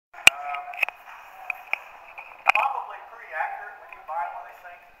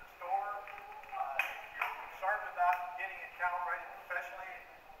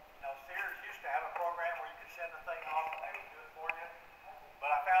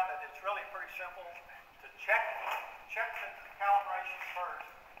it's really pretty simple to check the calibration first,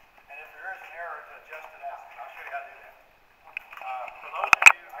 and if there is an error, to adjust it out. I'll show you how to do that. For those of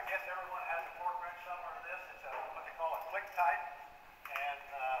you, I guess everyone has a torque wrench similar to this. It's what they call a click type,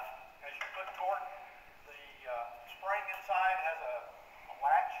 and as you put torque, the spring inside has a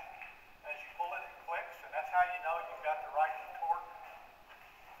latch. As you pull it, it clicks, and that's how you know you've got the right torque.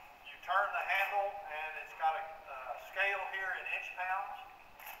 You turn the handle, and it's got a scale here in inch pounds.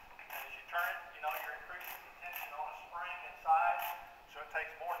 And as you turn it, you know you're increasing the tension on a spring inside, so it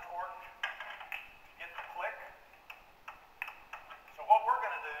takes more torque to get the click. So what we're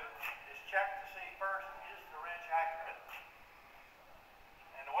going to do is check to see first, is the wrench accurate?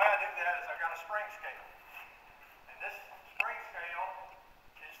 And the way I do that is I've got a spring scale. And this spring scale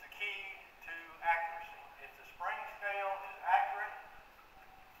is the key to accuracy. If the spring scale is accurate,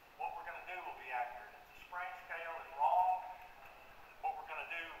 what we're going to do will be accurate. If the spring scale is wrong, what we're going to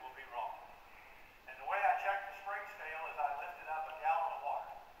do will be wrong. And the way I check the spring scale is I lifted up a gallon of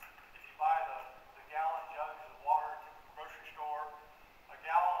water. If you buy the gallon jugs of water at the grocery store, a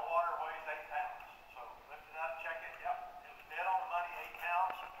gallon of water weighs 8 pounds. So lift it up, check it. Yep, it was dead on the money, 8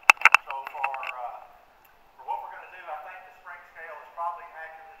 pounds. So for what we're going to do, I think the spring scale is probably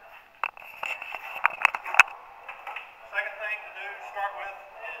accurate enough. The second thing to do to start with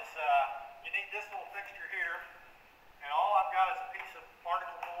is you need this little fixture here. And all I've got is a piece of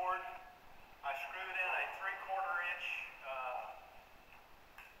particle board. I screwed in a 3/4 inch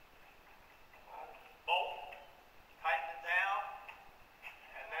bolt, tightened it down,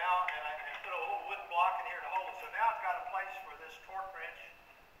 and I put a little wooden block in here to hold it. So now I've got a place for this torque wrench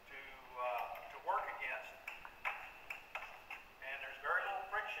to work against. And there's very little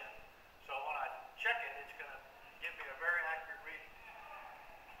friction, so when I check it, it's going to give me a very accurate reading.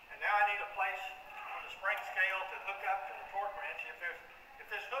 And now I need a place for the spring scale to hook up to the torque wrench. If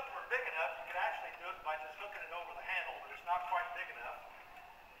this hook were big enough, you could actually do it by just hooking it over the handle, but it's not quite big enough.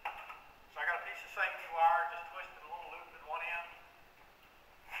 So I got a piece of safety wire, just twisted a little loop in one end,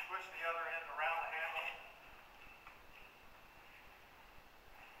 twist the other end around the handle.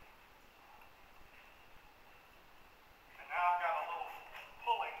 And now I've got a little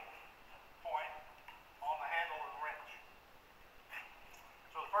pulling point on the handle of the wrench.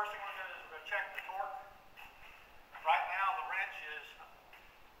 So the first thing we're going to do is we're going to check the torque. Right now the wrench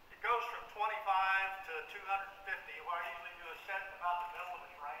it goes from 25 to 250. What I usually do is set it about the middle of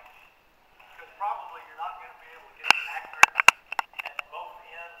its range, because probably you're not going to be able to get it accurate at both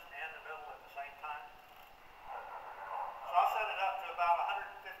ends and the middle at the same time. So I'll set it up to about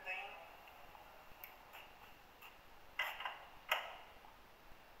 115.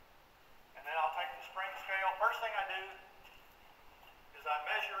 And then I'll take the spring scale. First thing I do is I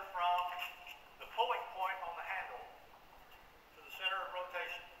measure from the pulling point on the handle to the center of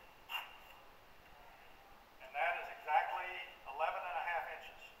rotation. And that is exactly 11.5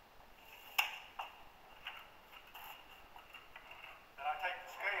 inches. Then I take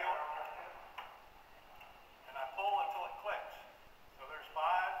the scale and I pull until it clicks. So there's 5,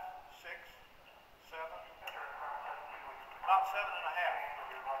 6, 7, about 7.5.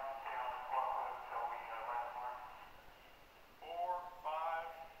 4,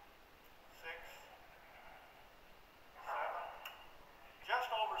 5, 6, 7, just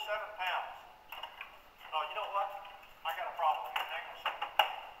over 7 pounds. Oh, you know what? I got a problem here. Hang on a second.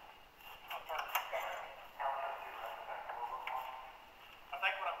 I'll turn it. I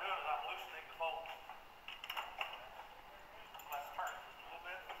think what I'm doing is I'm loosening the bolt. Let's turn it just a little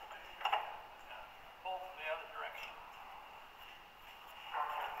bit. Pull from the other direction.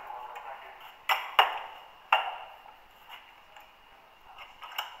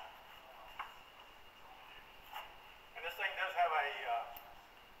 And this thing does have a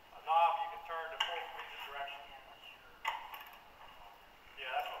knob you can turn to pull from either direction. Yeah,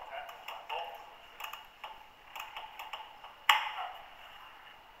 that's what's happening. Bolt.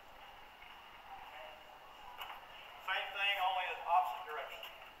 Same thing, only in the opposite direction.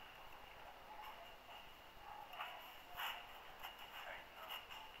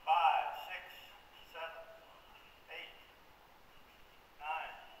 5, 6, 7, 8, 9,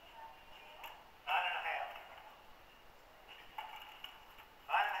 9.5.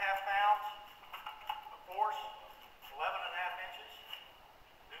 9.5 pounds of force, 11.5 inches.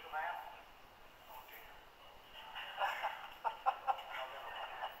 Do the math.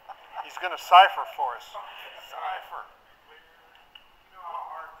 He's going to cipher for us. Cipher. You know how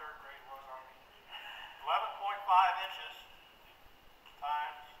hard 3rd grade was on me. 11.5 inches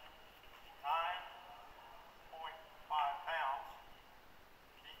times 9.5 pounds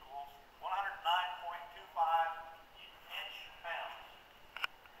equals 109.25 inch pounds.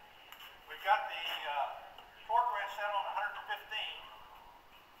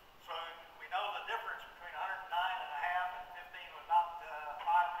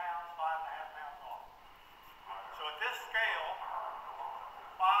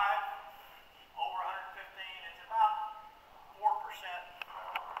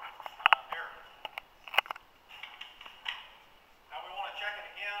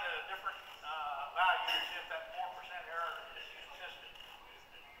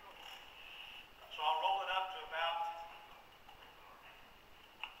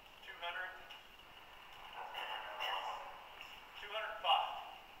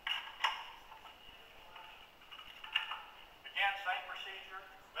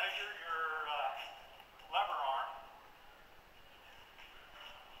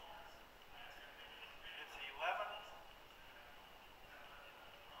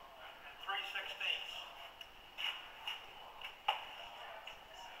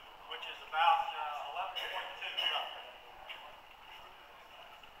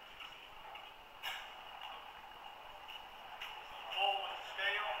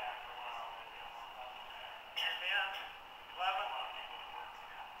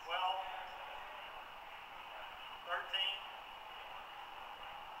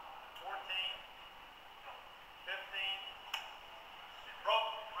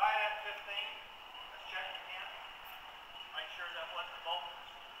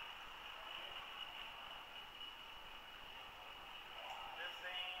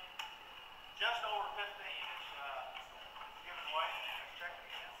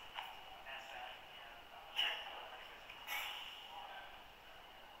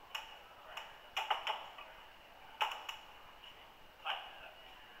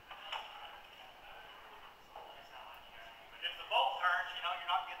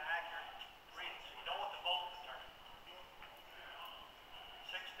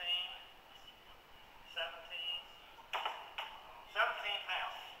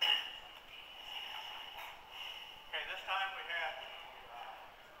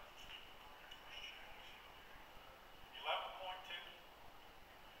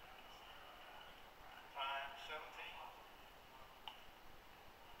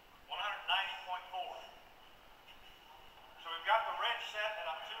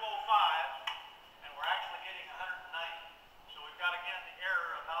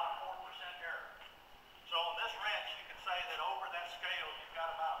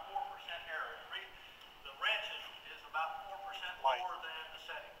 lower than the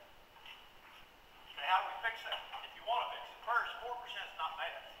setting. Okay, how do we fix that? If you want to fix it, first, 4% is not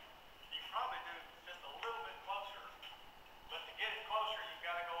bad. You can probably do just a little bit closer, but to get it closer, you've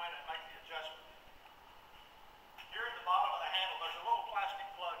got to go in and make the adjustment. Here at the bottom of the handle, there's a little plastic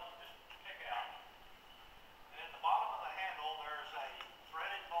plug you just pick out. And at the bottom of the handle, there's a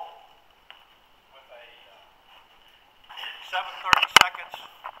threaded bolt with a 7/32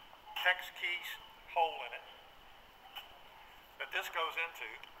 hex keys hole in it that this goes into.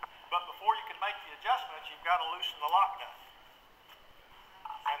 But before you can make the adjustments, you've got to loosen the lock nut.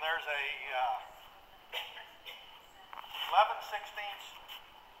 And there's a 11/16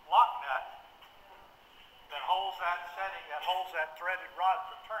 lock nut that holds that setting, that holds that threaded rod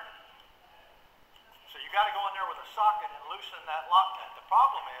from turning. So you got to go in there with a socket and loosen that lock nut. The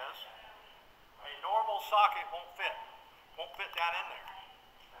problem is a normal socket won't fit down in there.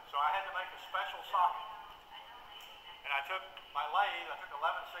 So I had to make a special socket. And I took my lathe, I took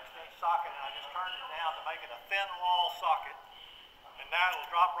 11/16 socket and I just turned it down to make it a thin wall socket. And now it'll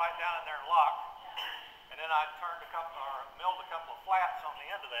drop right down in there and lock. And then I milled a couple of flats on the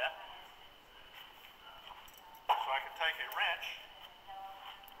end of that. So I could take a wrench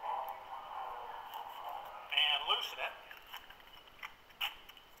and loosen it.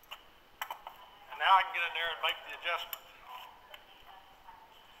 And now I can get in there and make the adjustment.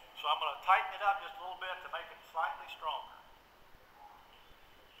 So I'm going to tighten it up just a little bit to make it slightly stronger.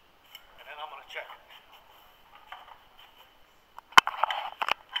 And then I'm going to check it.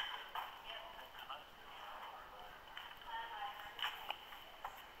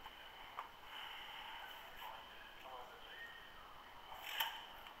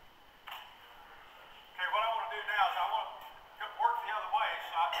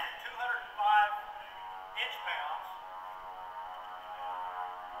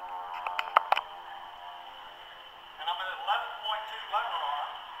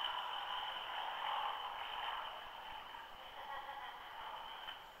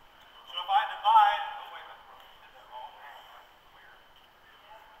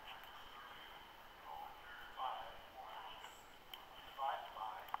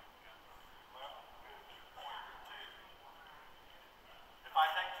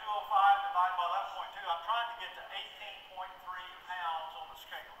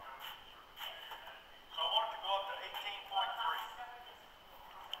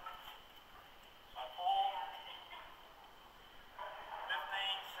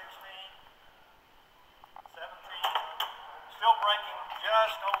 Still breaking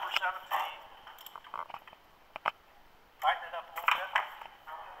just over 17. Tighten it up a little bit.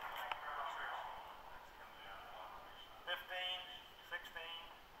 15, 16,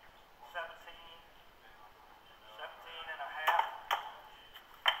 17, 17 and a half.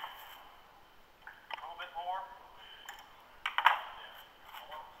 A little bit more.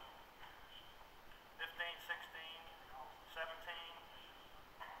 15, 16, 17,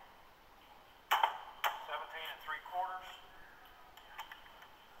 17 and 3/4.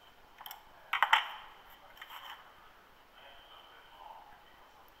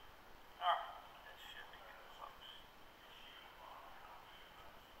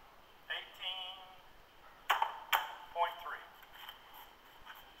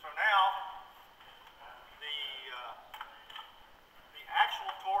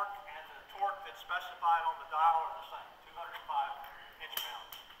 Specified on the dial are the same, 205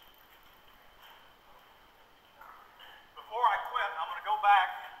 inch-pounds. Before I quit, I'm going to go back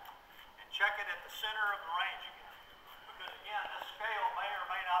and check it at the center of the range again. Because again, this scale may or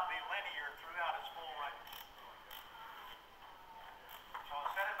may not be linear throughout its full range. So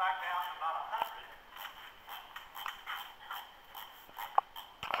I'll set it back down to about 100.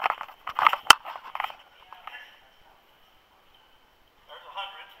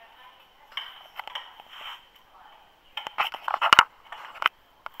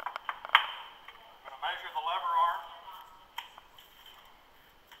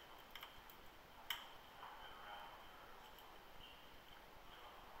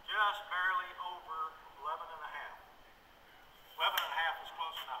 Just barely over 11 and a half. 11 and a half is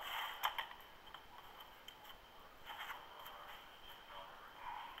close enough.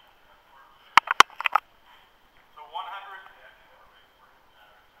 So 100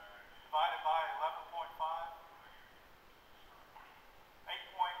 divided by 11.5,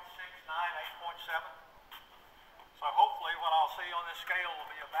 8.69, 8.7. So hopefully what I'll see on this scale will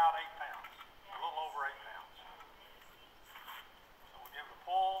be about 8 pounds, a little over 8 pounds. Give it a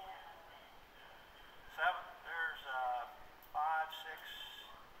pull. 7. There's 5, 6,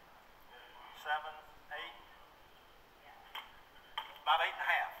 7, 8. About 8 and a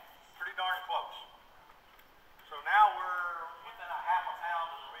half. Pretty darn close. So now we're within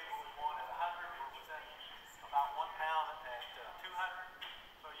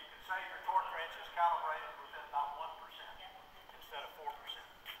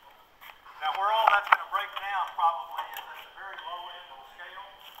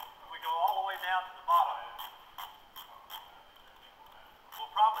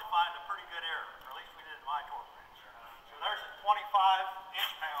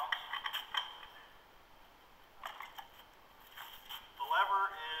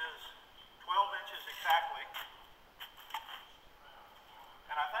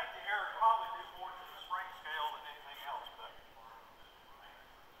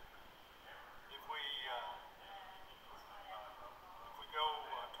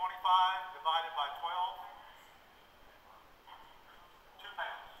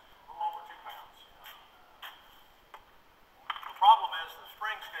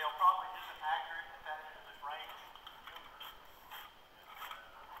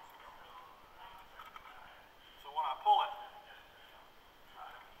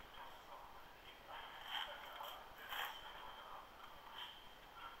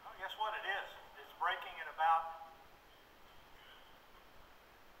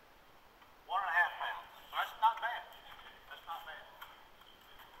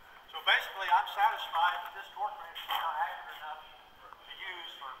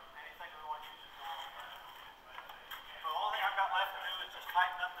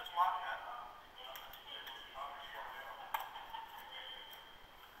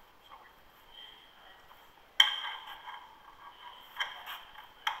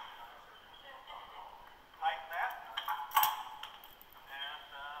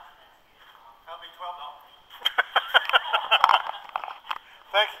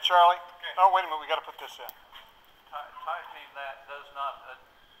Thank you, Charlie. Okay. Oh, wait a minute, we got to put this in. Tightening that does not...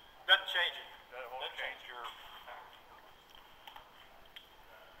 Doesn't change it. That won't change your...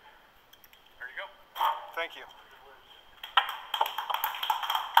 There you go. Thank you.